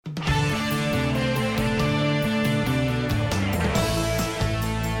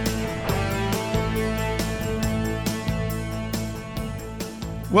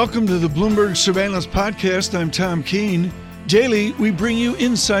Welcome to the Bloomberg Surveillance Podcast. I'm Tom Keene. Daily, we bring you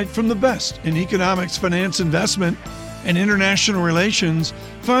insight from the best in economics, finance, investment, and international relations.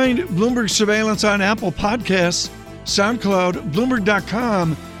 Find Bloomberg Surveillance on Apple Podcasts, SoundCloud,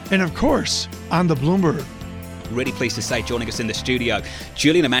 Bloomberg.com, and of course, on the Bloomberg. Really pleased to say, joining us in the studio,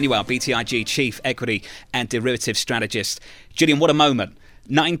 Julian Emanuel, BTIG Chief Equity and Derivative Strategist. Julian, what a moment.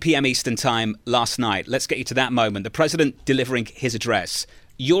 9 p.m. Eastern Time last night. Let's get you to that moment. The president delivering his address.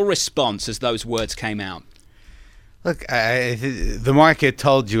 Your response as those words came out? Look, the market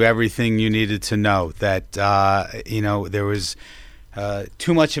told you everything you needed to know, that, there was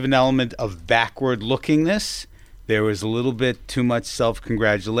too much of an element of backward-lookingness. There was a little bit too much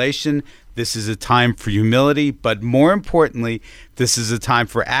self-congratulation. This is a time for humility, but more importantly, this is a time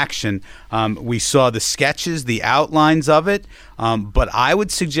for action. We saw the sketches, the outlines of it, but I would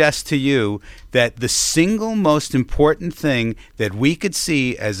suggest to you that the single most important thing that we could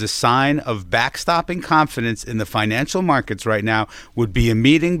see as a sign of backstopping confidence in the financial markets right now would be a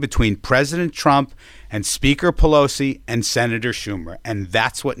meeting between President Trump and Speaker Pelosi and Senator Schumer, and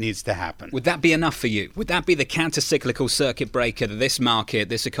that's what needs to happen. Would that be enough for you? Would that be the counter-cyclical circuit breaker that this market,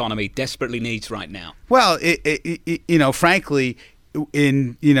 this economy desperately needs right now? Well, frankly,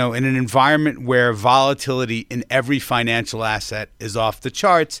 in an environment where volatility in every financial asset is off the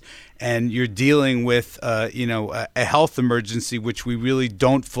charts, and you're dealing with a health emergency which we really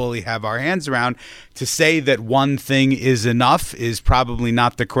don't fully have our hands around, to say that one thing is enough is probably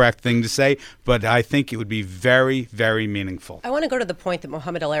not the correct thing to say, but I think it would be very, very meaningful. I want to go to the point that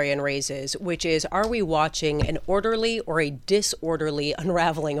Mohamed El-Arian raises, which is, are we watching an orderly or a disorderly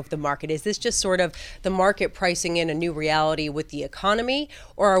unraveling of the market? Is this just sort of the market pricing in a new reality with the economy,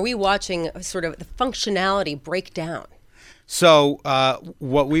 or are we watching sort of the functionality break down? So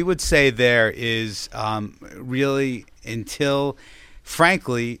what we would say there is really until,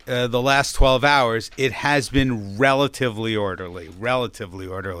 frankly, the last 12 hours, it has been relatively orderly.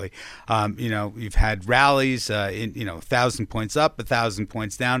 You've had rallies, 1,000 points up, 1,000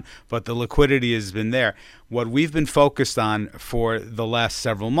 points down, but the liquidity has been there. What we've been focused on for the last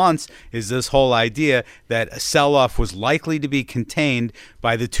several months is this whole idea that a sell-off was likely to be contained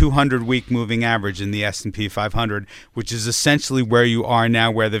by the 200-week moving average in the S&P 500, which is essentially where you are now,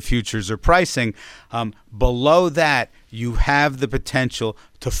 where the futures are pricing. Below that, you have the potential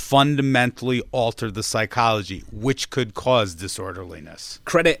to fundamentally alter the psychology, which could cause disorderliness.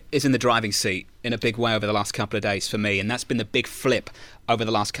 Credit is in the driving seat in a big way over the last couple of days for me, and that's been the big flip over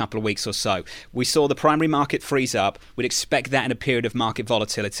the last couple of weeks or so. We saw the primary market freeze up. We'd expect that in a period of market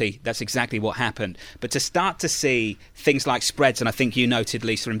volatility. That's exactly what happened. But to start to see things like spreads, and I think you noted,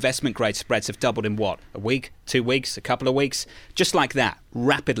 Lisa, investment grade spreads have doubled in what? A week, 2 weeks, a couple of weeks? Just like that,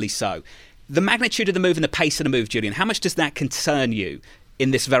 rapidly so. The magnitude of the move and the pace of the move, Julian, how much does that concern you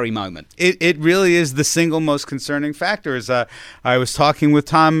in this very moment? It really is the single most concerning factor. As I was talking with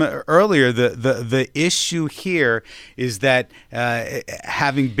Tom earlier, the issue here is that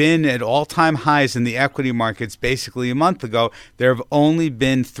having been at all-time highs in the equity markets basically a month ago, there have only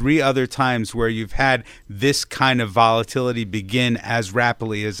been 3 other times where you've had this kind of volatility begin as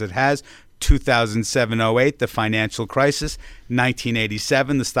rapidly as it has. 2007-08, the financial crisis,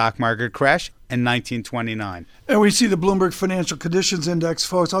 1987, the stock market crash, and 1929. And we see the Bloomberg Financial Conditions Index,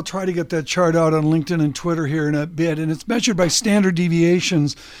 folks. I'll try to get that chart out on LinkedIn and Twitter here in a bit. And it's measured by standard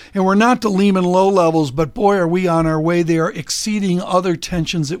deviations. And we're not to Lehman low levels, but boy, are we on our way. They are exceeding other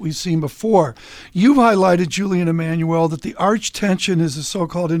tensions that we've seen before. You've highlighted, Julian Emanuel, that the arch tension is a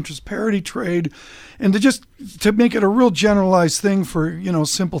so-called interest parity trade. And to make it a real generalized thing for,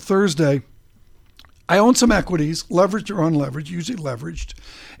 Simple Thursday, I own some equities, leveraged or unleveraged, usually leveraged,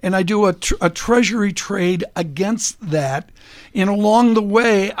 and I do a treasury trade against that. And along the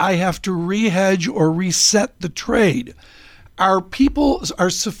way, I have to re-hedge or reset the trade. Are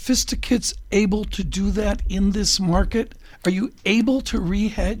sophisticates able to do that in this market? Are you able to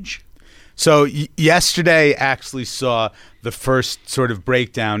re-hedge? So yesterday actually saw the first sort of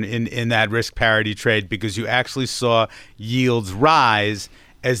breakdown in that risk parity trade, because you actually saw yields rise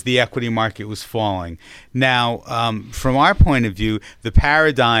as the equity market was falling. Now, from our point of view, the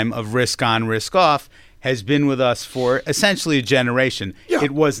paradigm of risk on, risk off has been with us for essentially a generation. Yeah.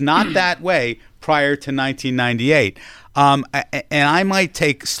 It was not that way prior to 1998. And I might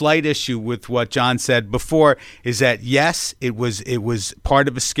take slight issue with what John said before, is that, yes, it was part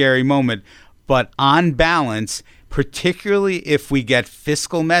of a scary moment, but on balance, particularly if we get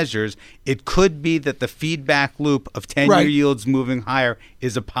fiscal measures, it could be that the feedback loop of 10-year yields moving higher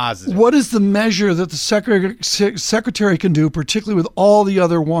is a positive. What is the measure that the secretary can do, particularly with all the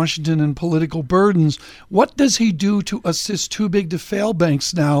other Washington and political burdens? What does he do to assist too big to fail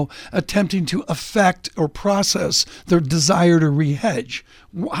banks now attempting to affect or process their desire to re-hedge?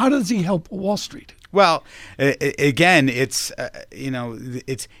 How does he help Wall Street? Well, again, it's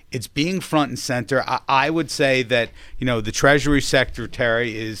it's being front and center. I would say that the Treasury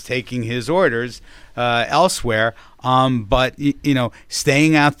Secretary is taking his orders elsewhere, but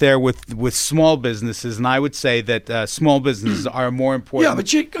staying out there with small businesses, and I would say that small businesses are more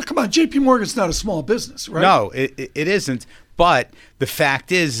important. Yeah, but come on, J.P. Morgan's not a small business, right? No, it isn't. But the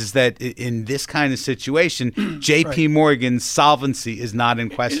fact is that in this kind of situation, J.P. Morgan's solvency is not in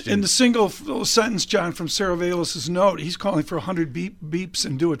question. In the single sentence, John, from Sarah Vales's note, he's calling for 100 beeps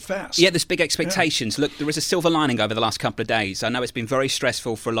and do it fast. Yeah, there's big expectations. Yeah. Look, there is a silver lining over the last couple of days. I know it's been very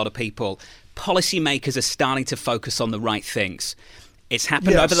stressful for a lot of people. Policymakers are starting to focus on the right things. It's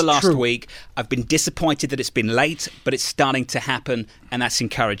happened over the last week. I've been disappointed that it's been late, but it's starting to happen, and that's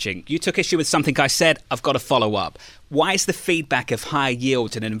encouraging. You took issue with something I said. I've got to follow up. Why is the feedback of higher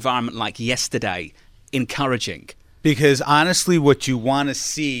yields in an environment like yesterday encouraging? Because honestly, what you want to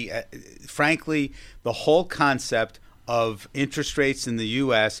see, frankly, the whole concept of interest rates in the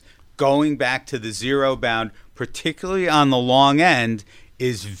U.S. going back to the zero bound, particularly on the long end,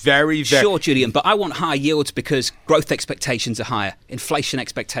 is very, very... Sure, Julian, but I want higher yields because growth expectations are higher, inflation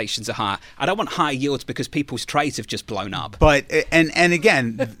expectations are higher. I don't want higher yields because people's trades have just blown up. But and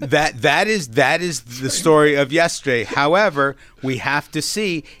again, that is the story of yesterday. However, we have to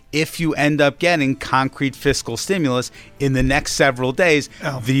see if you end up getting concrete fiscal stimulus in the next several days.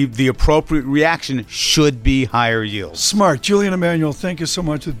 The appropriate reaction should be higher yields. Smart. Julian Emanuel, thank you so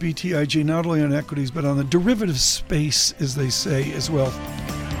much with BTIG, not only on equities, but on the derivative space, as they say, as well.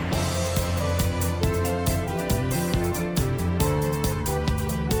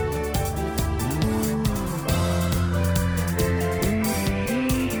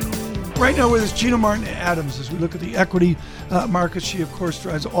 Right now with us, Gina Martin Adams, as we look at the equity markets. She, of course,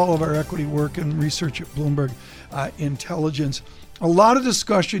 drives all of our equity work and research at Bloomberg Intelligence. A lot of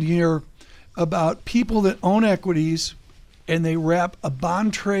discussion here about people that own equities and they wrap a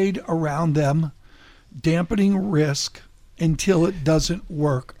bond trade around them, dampening risk until it doesn't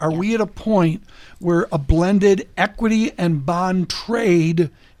work. Are we at a point where a blended equity and bond trade,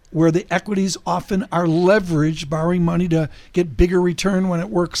 where the equities often are leveraged, borrowing money to get bigger return when it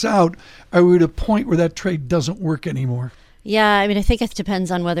works out, are we at a point where that trade doesn't work anymore? Yeah, I mean, I think it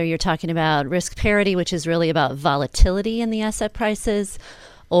depends on whether you're talking about risk parity, which is really about volatility in the asset prices,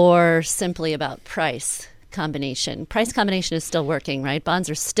 or simply about price combination. Price combination is still working, right? Bonds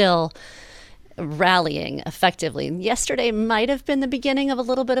are still rallying effectively. Yesterday might have been the beginning of a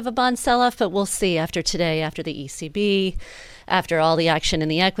little bit of a bond sell-off, but we'll see after today, after the ECB, after all the action in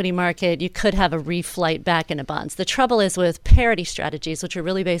the equity market, you could have a reflight back into bonds. The trouble is with parity strategies, which are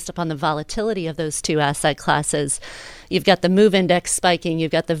really based upon the volatility of those two asset classes. You've got the MOVE index spiking,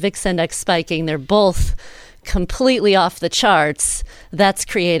 you've got the VIX index spiking. They're both completely off the charts. That's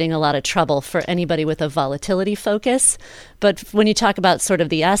creating a lot of trouble for anybody with a volatility focus. But when you talk about sort of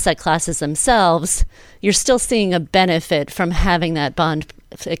the asset classes themselves, you're still seeing a benefit from having that bond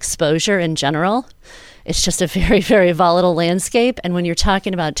exposure in general. It's just a very, very volatile landscape. And when you're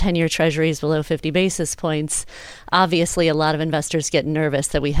talking about 10-year treasuries below 50 basis points, obviously a lot of investors get nervous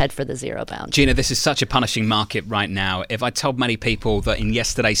that we head for the zero bound. Gina, this is such a punishing market right now. If I told many people that in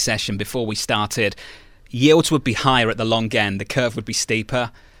yesterday's session, before we started, yields would be higher at the long end, the curve would be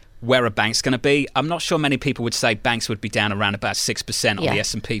steeper, where are banks going to be? I'm not sure many people would say banks would be down around about 6% on the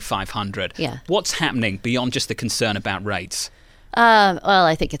S&P 500. Yeah. What's happening beyond just the concern about rates? Well,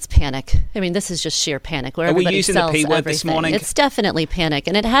 I think it's panic. I mean, this is just sheer panic. Where Are we everybody using the sells P word everything. this morning? It's definitely panic.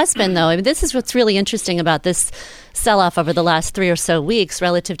 And it has been, though. I mean, this is what's really interesting about this sell-off over the last 3 or so weeks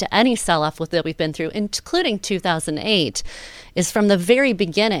relative to any sell-off that we've been through, including 2008, is from the very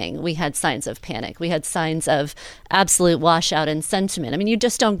beginning, we had signs of panic. We had signs of absolute washout in sentiment. I mean, you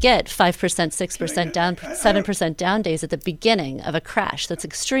just don't get 5%, 6% down, 7% down days at the beginning of a crash. That's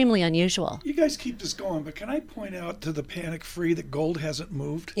extremely unusual. You guys keep this going, but can I point out to the panic-free that gold hasn't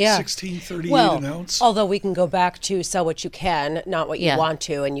moved? Yeah. $16.38 an ounce. Although we can go back to sell what you can, not what you want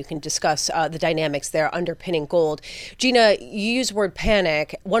to, and you can discuss the dynamics there underpinning gold. Gina, you use the word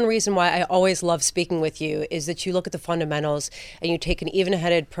panic. One reason why I always love speaking with you is that you look at the fundamentals and you take an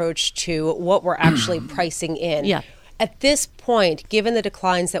even-headed approach to what we're actually pricing in. Yeah. At this point, given the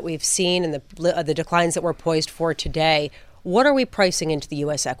declines that we've seen and the declines that we're poised for today, What are we pricing into the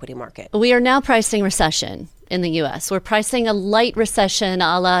U.S. equity market? We are now pricing recession in the U.S. We're pricing a light recession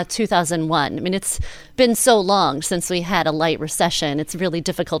a la 2001. I mean, it's been so long since we had a light recession. It's really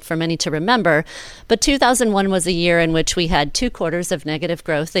difficult for many to remember. But 2001 was a year in which we had 2 quarters of negative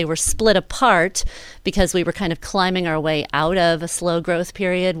growth. They were split apart because we were kind of climbing our way out of a slow growth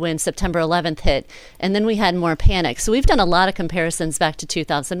period when September 11th hit. And then we had more panic. So we've done a lot of comparisons back to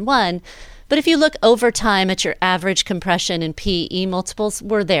 2001. But if you look over time at your average compression in PE multiples,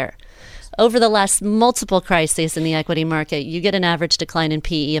 we're there. Over the last multiple crises in the equity market, you get an average decline in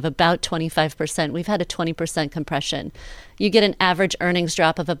PE of about 25%. We've had a 20% compression. You get an average earnings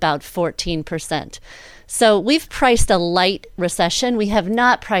drop of about 14%. So we've priced a light recession. We have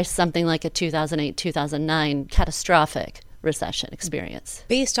not priced something like a 2008, 2009 catastrophic recession experience.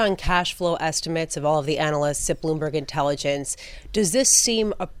 Based on cash flow estimates of all of the analysts at Bloomberg Intelligence, does this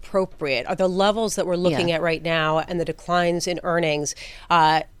seem appropriate? Are the levels that we're looking at right now and the declines in earnings,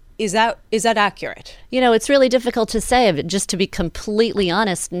 is that accurate? You know, it's really difficult to say. Just to be completely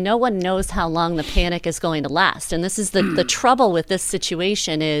honest, no one knows how long the panic is going to last. And this is the trouble with this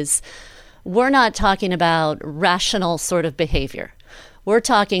situation is we're not talking about rational sort of behavior. We're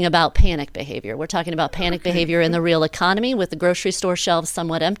talking about panic behavior. We're talking about panic behavior in the real economy with the grocery store shelves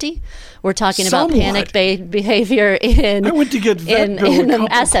somewhat empty. We're talking about panic behavior in I went to get in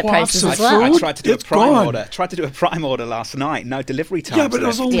asset prices as well. I tried to do a prime order. Tried to do a prime order last night. No delivery time. Yeah, but it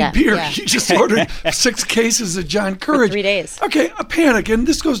was only beer. Yeah. You just ordered 6 cases of John Courage. For 3 days. Okay, a panic. And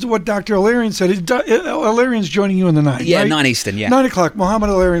this goes to what Dr. Alarian said. Alarian's joining you in the 9, yeah, right? 9 Eastern, yeah. 9 o'clock. Mohammed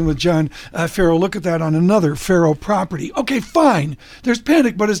Alarian with John Farrow. Look at that on another Farrow property. Okay, fine. There's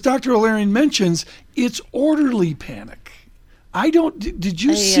panic, but as Dr. Alarian mentions, it's orderly panic. Did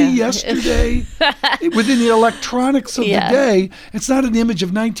you see yesterday, within the electronics of the day, it's not an image of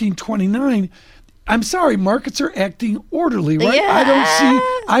 1929. I'm sorry, markets are acting orderly, right? Yeah.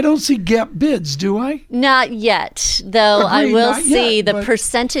 I don't see gap bids, do I? Not yet, though. I will see the but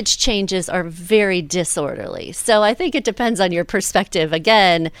percentage changes are very disorderly. So I think it depends on your perspective.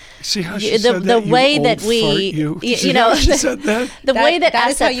 Again, see how she said that, way you that old we, fart, you know, she said that? the way that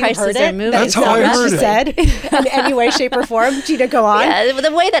asset prices are moving. That's how I heard it. Said in any way, shape, or form. Gina, go on. Yeah,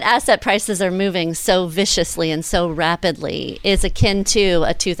 the way that asset prices are moving so viciously and so rapidly is akin to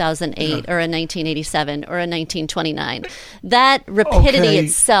a 2008 or a 1987 or a 1929. That rapidity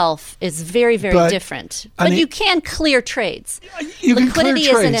itself is very, very different. But you can clear trades. Liquidity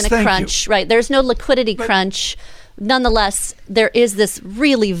isn't in a crunch, right? There's no liquidity crunch. Nonetheless, there is this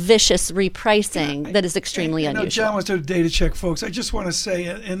really vicious repricing that is extremely unusual. John wants to do a data check, folks. I just want to say,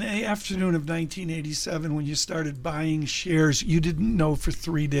 in the afternoon of 1987, when you started buying shares, you didn't know for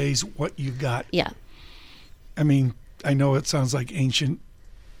 3 days what you got. Yeah. I mean, I know it sounds like ancient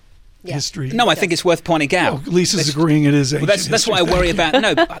history. No, I think it's worth pointing out. Oh, Lisa's agreeing it is ancient that's why I worry about.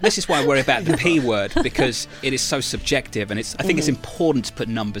 No, this is why I worry about the P word, because it is so subjective, and I think it's important to put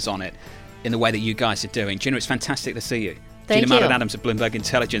numbers on it in the way that you guys are doing. Gina, it's fantastic to see you. Thank Gina you. Martin Adams of Bloomberg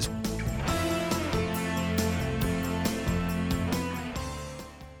Intelligence.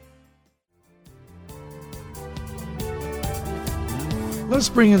 Let's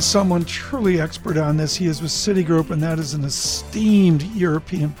bring in someone truly expert on this. He is with Citigroup, and that is an esteemed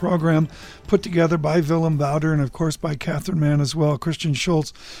European program put together by Willem Bouder and, of course, by Catherine Mann as well. Christian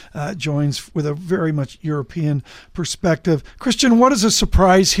Schulz joins with a very much European perspective. Christian, what is a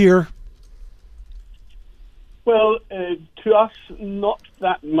surprise here? Well, to us, not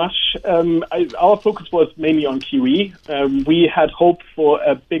that much. Our focus was mainly on QE. We had hoped for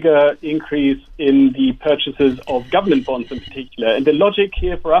a bigger increase in the purchases of government bonds in particular. And the logic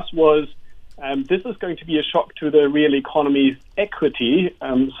here for us was this is going to be a shock to the real economy's equity.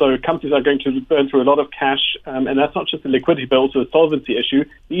 So companies are going to burn through a lot of cash. And that's not just a liquidity, but also a solvency issue.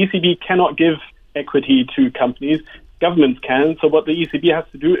 The ECB cannot give equity to companies. Governments can. So what the ECB has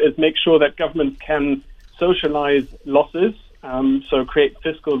to do is make sure that governments can socialize losses, so create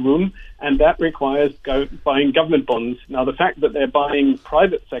fiscal room, and that requires buying government bonds. Now, the fact that they're buying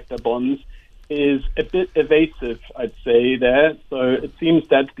private sector bonds is a bit evasive, I'd say, there. So it seems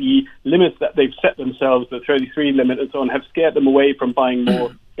that the limits that they've set themselves, the 33 limit and so on, have scared them away from buying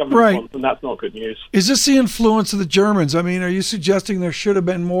more government bonds, and that's not good news. Is this the influence of the Germans? I mean, are you suggesting there should have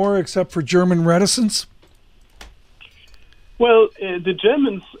been more except for German reticence? Well, the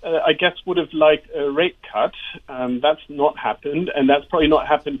Germans, I guess, would have liked a rate cut. That's not happened, and that's probably not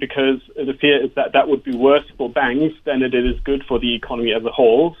happened because the fear is that that would be worse for banks than it is good for the economy as a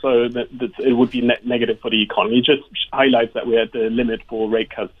whole. So that it would be negative for the economy. It just highlights that we're at the limit for rate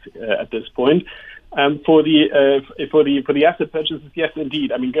cuts at this point. For the asset purchases, yes,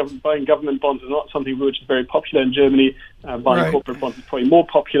 indeed. I mean, buying government bonds is not something which is very popular in Germany. Buying corporate bonds is probably more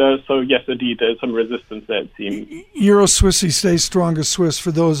popular. So yes, indeed, there's some resistance there, it seems. Euro Swissy stays strongest Swiss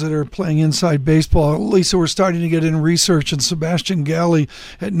for those that are playing inside baseball. Lisa, we're starting to get in research, and Sebastian Galli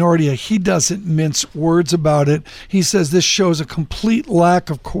at Nordea, he doesn't mince words about it. He says this shows a complete lack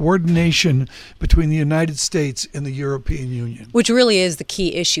of coordination between the United States and the European Union. Which really is the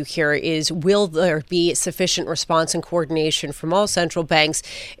key issue here is, will there be sufficient response and coordination from all central banks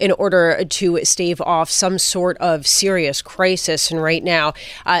in order to stave off some sort of serious crisis? And right now,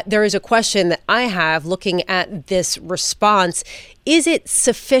 there is a question that I have looking at this response. Is it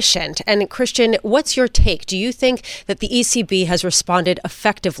sufficient? And Christian, what's your take? Do you think that the ECB has responded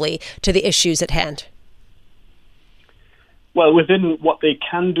effectively to the issues at hand? Well, within what they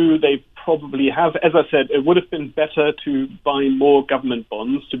can do, they probably have. As I said, it would have been better to buy more government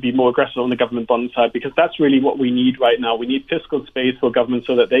bonds, to be more aggressive on the government bond side, because that's really what we need right now. We need fiscal space for government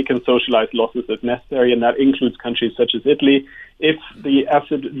so that they can socialize losses if necessary, and that includes countries such as Italy. If the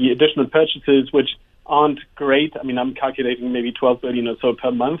additional purchases, which aren't great, I mean, I'm calculating maybe 12 billion or so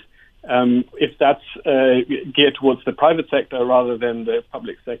per month, if that's geared towards the private sector rather than the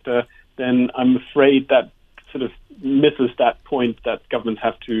public sector, then I'm afraid that sort of misses that point that governments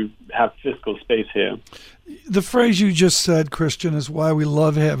have to have fiscal space here. The phrase you just said, Christian, is why we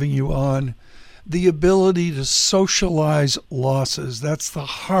love having you on. The ability to socialize losses. That's the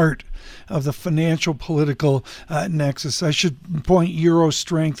heart of the financial political nexus. I should point euro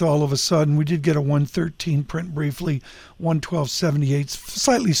strength all of a sudden. We did get a 113 print briefly, 112.78,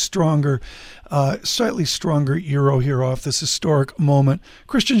 slightly stronger euro here off this historic moment.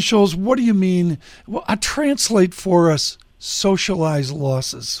 Christian Schulz, what do you mean? Well, translate for us socialize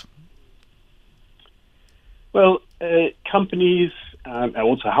losses. Well, companies and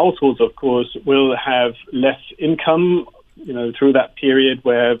also households, of course, will have less income, through that period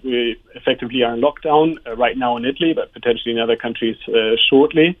where we effectively are in lockdown right now in Italy, but potentially in other countries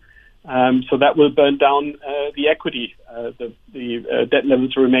shortly. So that will burn down the equity. The debt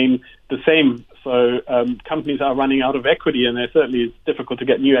levels remain the same. So companies are running out of equity, and certainly it's difficult to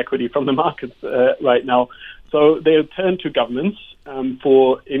get new equity from the markets right now. So they'll turn to governments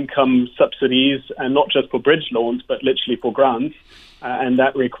for income subsidies, and not just for bridge loans, but literally for grants. And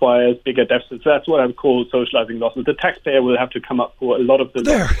that requires bigger deficits. That's what I would call socializing losses. The taxpayer will have to come up for a lot of the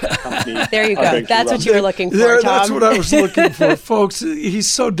companies. There you go. That's what you were looking for, Tom. That's what I was looking for. Folks,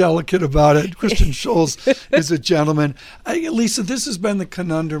 he's so delicate about it. Christian Schulz is a gentleman. Lisa, this has been the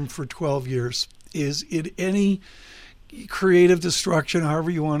conundrum for 12 years. Is it any creative destruction, however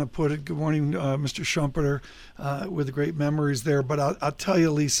you want to put it? Good morning, Mr. Schumpeter, with the great memories there. But I'll tell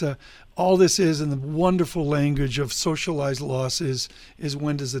you, Lisa, all this is in the wonderful language of socialized losses is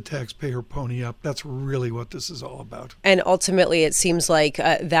when does the taxpayer pony up? That's really what this is all about. And ultimately, it seems like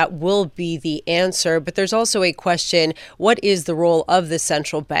that will be the answer. But there's also a question, what is the role of the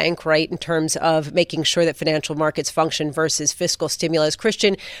central bank, right, in terms of making sure that financial markets function versus fiscal stimulus?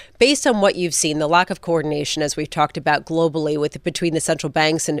 Christian, based on what you've seen, the lack of coordination, as we've talked about globally between the central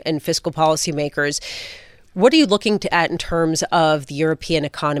banks and fiscal policymakers, what are you looking at in terms of the European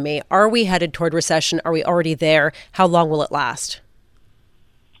economy? Are we headed toward recession? Are we already there? How long will it last?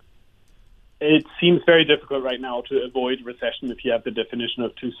 It seems very difficult right now to avoid recession if you have the definition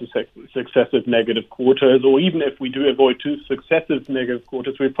of two successive negative quarters, or even if we do avoid two successive negative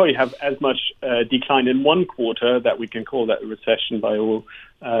quarters, we probably have as much decline in one quarter that we can call that a recession by all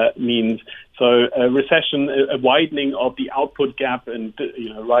means. So a recession, a widening of the output gap and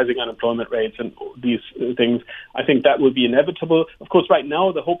rising unemployment rates and these things, I think that will be inevitable. Of course, right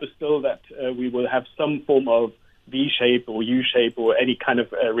now the hope is still that we will have some form of V-shape or U-shape or any kind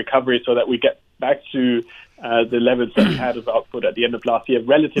of recovery so that we get back to the levels that we had of output at the end of last year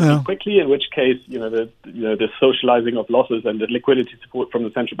relatively quickly, in which case, the socializing of losses and the liquidity support from the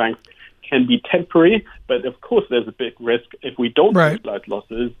central banks can be temporary. But of course, there's a big risk if we don't socialize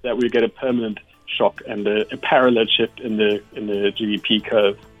losses that we get a permanent shock and a parallel shift in the GDP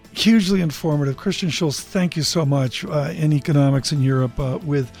curve. Hugely informative. Christian Schulz, thank you so much in economics in Europe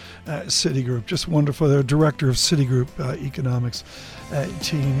with Citigroup. Just wonderful. They're director of Citigroup Economics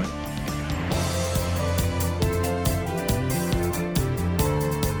Team.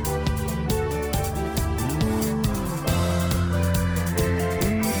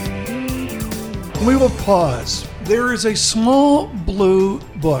 We will pause. There is a small blue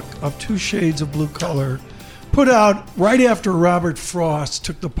book of 2 shades of blue color put out right after Robert Frost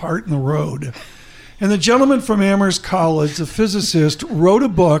took the part in the road. And the gentleman from Amherst College, the physicist, wrote a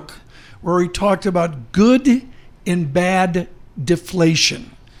book where he talked about good and bad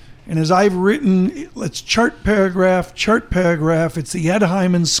deflation. And as I've written, let's chart paragraph. It's the Ed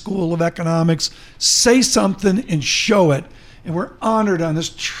Hyman School of Economics. Say something and show it. And we're honored on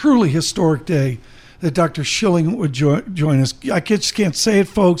this truly historic day that Dr. Shilling would join us. I just can't say it,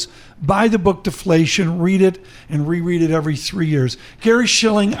 folks. Buy the book Deflation, read it, and reread it every 3 years. Gary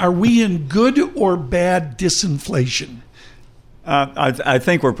Shilling, are we in good or bad disinflation? I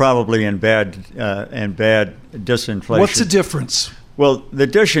think we're probably in bad disinflation. What's the difference? Well, the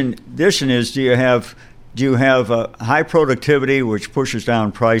addition is, do you have high productivity, which pushes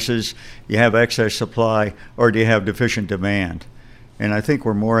down prices? You have excess supply, or do you have deficient demand? And I think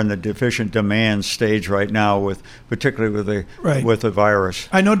we're more in the deficient demand stage right now, particularly with the virus.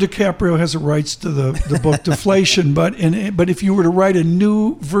 I know DiCaprio has the rights to the book Deflation, but if you were to write a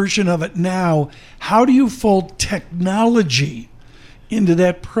new version of it now, how do you fold technology into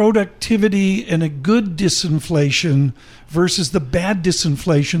that productivity and a good disinflation versus the bad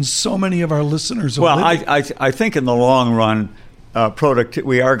disinflation so many of our listeners are living? I think in the long run,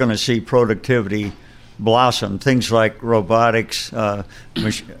 we are going to see productivity blossom. Things like robotics,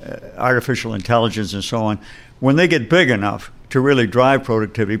 artificial intelligence, and so on. When they get big enough to really drive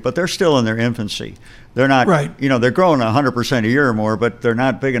productivity, but they're still in their infancy. They're not, they're growing 100% a year or more, but they're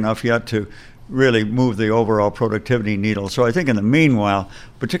not big enough yet to really move the overall productivity needle. So I think in the meanwhile,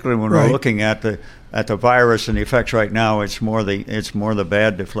 particularly when we're looking at the virus and the effects right now, it's more the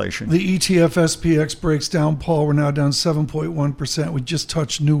bad deflation. The ETF SPX breaks down, Paul. We're now down 7.1%. We just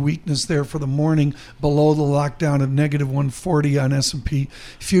touched new weakness there for the morning, below the lockdown of negative 140 on S&P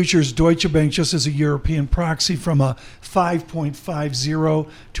futures. Deutsche Bank, just as a European proxy, from a 5.50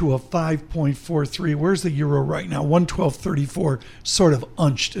 to a 5.43. Where's the euro right now? 112.34, sort of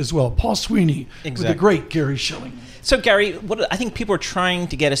unched as well. Paul Sweeney with the great Gary Shilling. So, Gary, what I think people are trying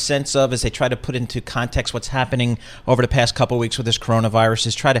to get a sense of as they try to put into context what's happening over the past couple of weeks with this coronavirus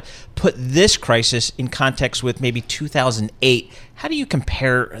is try to put this crisis in context with maybe 2008. How do you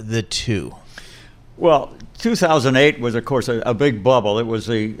compare the two? Well, 2008 was, of course, a big bubble. It was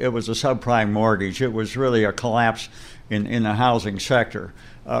a subprime mortgage. It was really a collapse in the housing sector.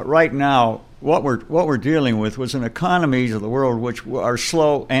 Right now, what we're dealing with was an economies of the world which are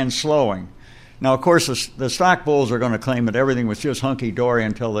slow and slowing. Now, of course, the stock bulls are going to claim that everything was just hunky-dory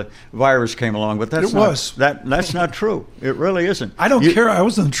until the virus came along, but that's not true. It really isn't. I don't care. I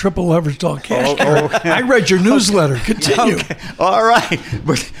was in triple leveraged all cash. Okay. I read your newsletter. Continue. Okay. All right,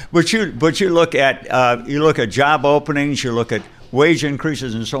 but you look at job openings, you look at wage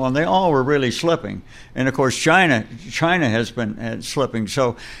increases and so on. They all were really slipping, and of course, China has been slipping.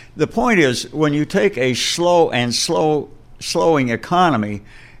 So the point is, when you take a slowing economy,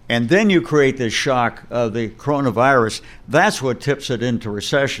 and then you create this shock of the coronavirus, that's what tips it into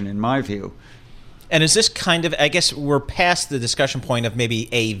recession, in my view. And is this kind of, I guess we're past the discussion point of maybe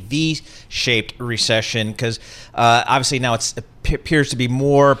a V-shaped recession, because obviously now it appears to be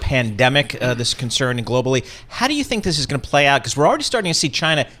more pandemic, this concern globally. How do you think this is going to play out? Because we're already starting to see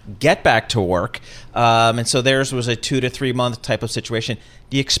China get back to work. And so theirs was a 2 to 3 month type of situation.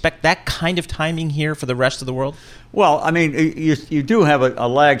 Do you expect that kind of timing here for the rest of the world? Well, I mean, you do have a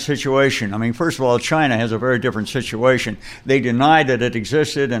lag situation. I mean, first of all, China has a very different situation. They denied that it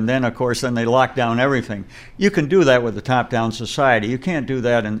existed, and then, of course, they locked down everything. You can do that with a top-down society. You can't do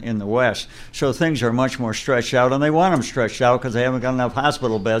that in the West. So things are much more stretched out, and they want them stretched out because they haven't got enough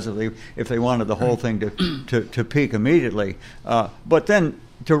hospital beds if they wanted the whole thing to peak immediately. But then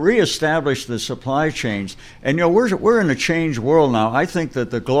to reestablish the supply chains, and we're in a changed world now. I think that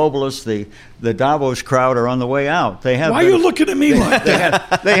the globalists, the Davos crowd, are on the way out. Why are you looking at me like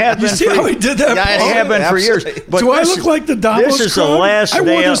that? They have you been. See how he did that? They have been for years. But do I look like the Davos crowd? This is the last. I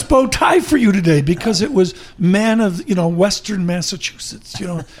wore this bow tie for you today because it was man of Western Massachusetts.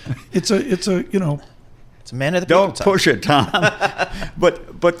 It's a man of the people. Don't push it, Tom.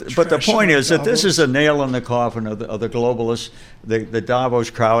 But the point is that this is a nail in the coffin of the globalists, the Davos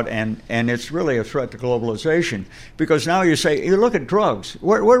crowd, and it's really a threat to globalization, because now you look at drugs.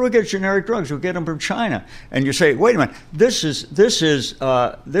 Where do we get generic drugs? We get them from China, and you say, wait a minute, this is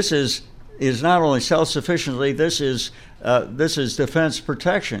not only self-sufficiency. This is defense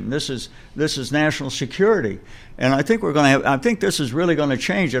protection. This is national security. And I think I think this is really going to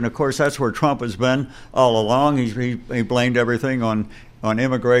change. And of course, that's where Trump has been all along. He blamed everything on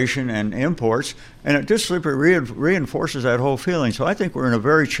immigration and imports, and it just simply reinforces that whole feeling. So I think we're in a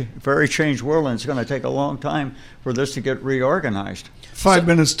very changed world, and it's going to take a long time for this to get reorganized. 5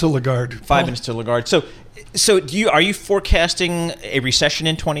 minutes to Lagarde. 5 minutes to Lagarde. So are you forecasting a recession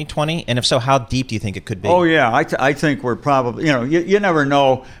in 2020? And if so, how deep do you think it could be? Oh, yeah. I think we're probably, you never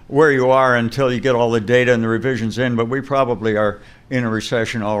know where you are until you get all the data and the revisions in, but we probably are, in a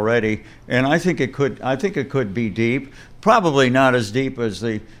recession already, and I think it could be deep. Probably not as deep as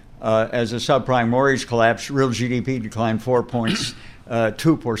the subprime mortgage collapse. Real GDP declined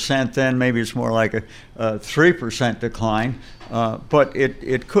 4.2%. Then maybe it's more like a 3% decline, but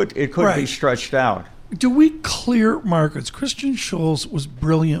it could be stretched out. Do we clear markets? Christian Schulz was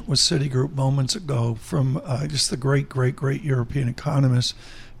brilliant with Citigroup moments ago, from just the great European economist,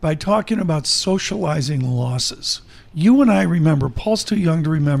 by talking about socializing losses. You and I remember, Paul's too young to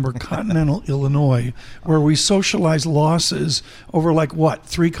remember, continental Illinois, where we socialized losses over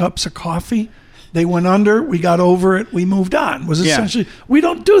 3 cups of coffee? They went under, we got over it, we moved on. Was essentially, we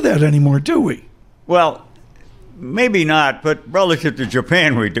don't do that anymore, do we? Well, maybe not, but relative to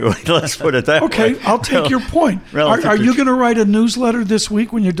Japan, we do it. Let's put it that way. Okay, I'll take your point. Are you going to write a newsletter this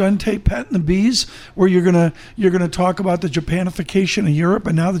week when you're done petting the bees, where you're going to talk about the Japanification of Europe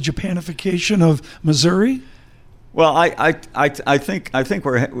and now the Japanification of Missouri? Well, I think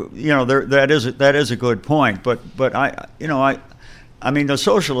we're that is a good point, but I mean, the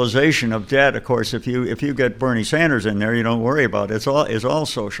socialization of debt, of course, if you get Bernie Sanders in there, you don't worry about it. It's all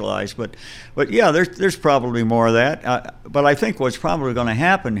socialized. But yeah, there's probably more of that. But I think what's probably going to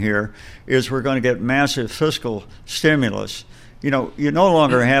happen here is we're going to get massive fiscal stimulus. You no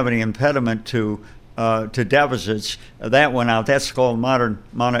longer have any impediment to deficits. That went out. That's called modern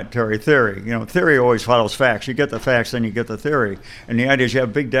monetary theory. Theory always follows facts. You get the facts, then you get the theory. And the idea is you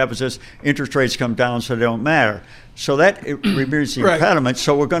have big deficits, interest rates come down, so they don't matter. So that removes the impediment.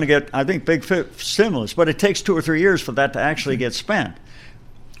 So we're going to get, I think, big stimulus. But it takes 2 or 3 years for that to actually get spent.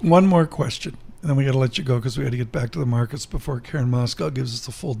 One more question, and then we got to let you go because we got to get back to the markets before Karen Moscow gives us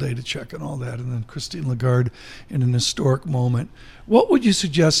the full data check and all that, and then Christine Lagarde in an historic moment. What would you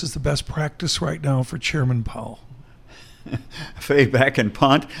suggest is the best practice right now for Chairman Powell? Fade back and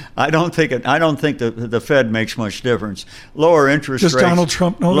punt. I don't think the Fed makes much difference. Lower interest rates. Does Donald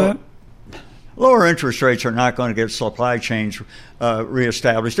Trump know that? Lower interest rates are not going to get supply chains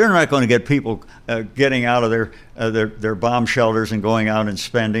reestablished. They're not going to get people getting out of their bomb shelters and going out and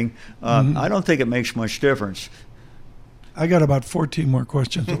spending. I don't think it makes much difference. I got about 14 more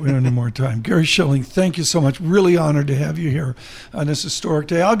questions, but we don't need more time. Gary Shilling, thank you so much. Really honored to have you here on this historic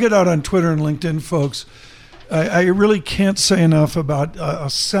day. I'll get out on Twitter and LinkedIn, folks. I really can't say enough about a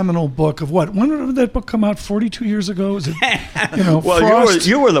seminal book of what? When did that book come out? 42 years ago? Is it? Well, Frost,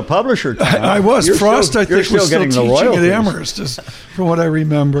 you were the publisher. Tom. I was. Frost, I think, was still teaching at royalties. Amherst, just from what I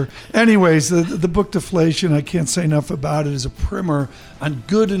remember. Anyways, the book Deflation, I can't say enough about it, is a primer on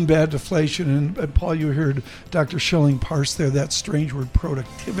good and bad deflation. And Paul, you heard Dr. Shilling parse there that strange word,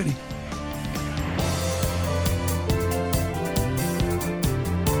 productivity.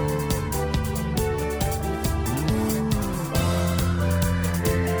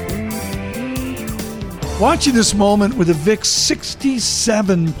 Watching this moment with a VIX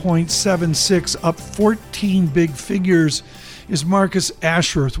 67.76, up 14 big figures, is Marcus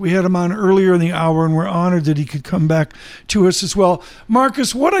Ashworth. We had him on earlier in the hour, and we're honored that he could come back to us as well.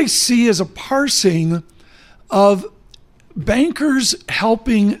 Marcus, what I see is a parsing of bankers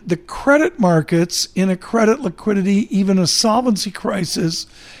helping the credit markets in a credit liquidity, even a solvency crisis.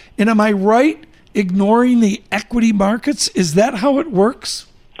 And am I right ignoring the equity markets? Is that how it works?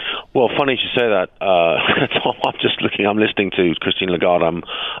 Well, funny you should say that. Tom, I'm listening to Christine Lagarde. I'm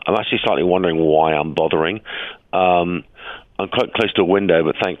actually slightly wondering why I'm bothering. I'm quite close to a window,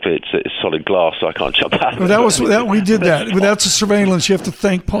 but thankfully it's solid glass, so I can't jump out. Well, we did that. That's a surveillance. You have to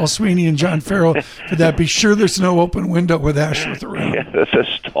thank Paul Sweeney and John Farrell for that. Be sure there's no open window with Ashworth around. Yeah, the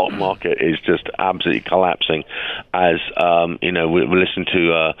stock market is just absolutely collapsing. As we listen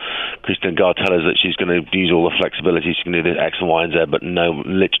to Christine Lagarde tell us that she's going to use all the flexibility. She can do this X and Y and Z, but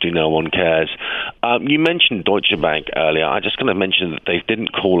literally no one cares. You mentioned Deutsche Bank earlier. I'm just going to mention that they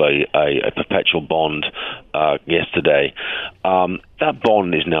didn't call a perpetual bond yesterday. That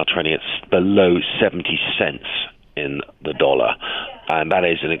bond is now trading at below 70 cents in the dollar, and that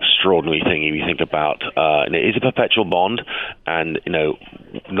is an extraordinary thing if you think about. And it is a perpetual bond, and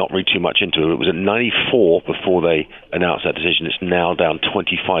not read too much into it. It was at 94 before they announced that decision. It's now down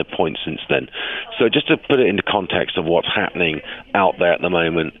 25 points since then. So just to put it into context of what's happening out there at the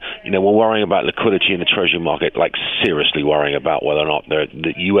moment, we're worrying about liquidity in the Treasury market, like seriously worrying about whether or not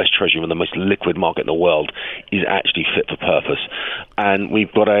the U.S. Treasury, the most liquid market in the world, is actually fit for purpose. And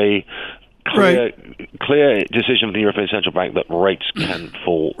we've got a clear decision from the European Central Bank that rates can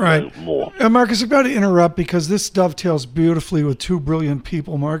fall more. Marcus, I've got to interrupt because this dovetails beautifully with two brilliant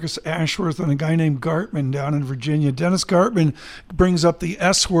people, Marcus Ashworth and a guy named Gartman down in Virginia. Dennis Gartman brings up the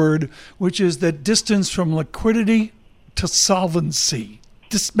S word, which is that distance from liquidity to solvency.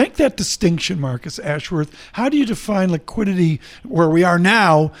 make that distinction, Marcus Ashworth. How do you define liquidity where we are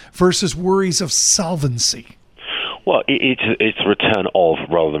now versus worries of solvency? Well, it's return of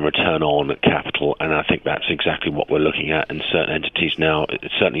rather than return on capital, and I think that's exactly what we're looking at in certain entities now.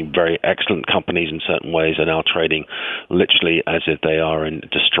 It's certainly very excellent companies in certain ways are now trading literally as if they are in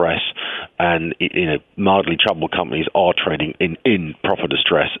distress, and mildly troubled companies are trading in proper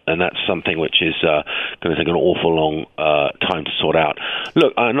distress, and that's something which is going to take an awful long time to sort out.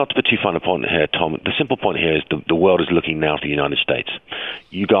 Look, not to put too fine a point here, Tom, the simple point here is the world is looking now to the United States.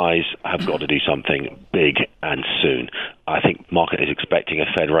 You guys have got to do something big and soon. I think market is expecting a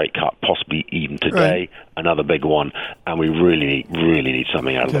Fed rate cut, possibly even today, another big one, and we really need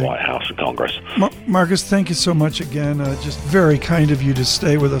something out of the White House and Congress. Marcus, thank you so much again. Just very kind of you to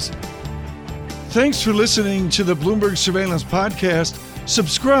stay with us. Thanks for listening to the Bloomberg Surveillance Podcast.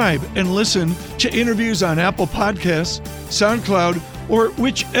 Subscribe and listen to interviews on Apple Podcasts, SoundCloud, or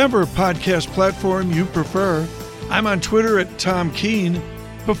whichever podcast platform you prefer. I'm on Twitter at Tom Keene.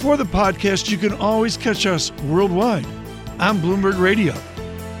 Before the podcast, you can always catch us worldwide on Bloomberg Radio.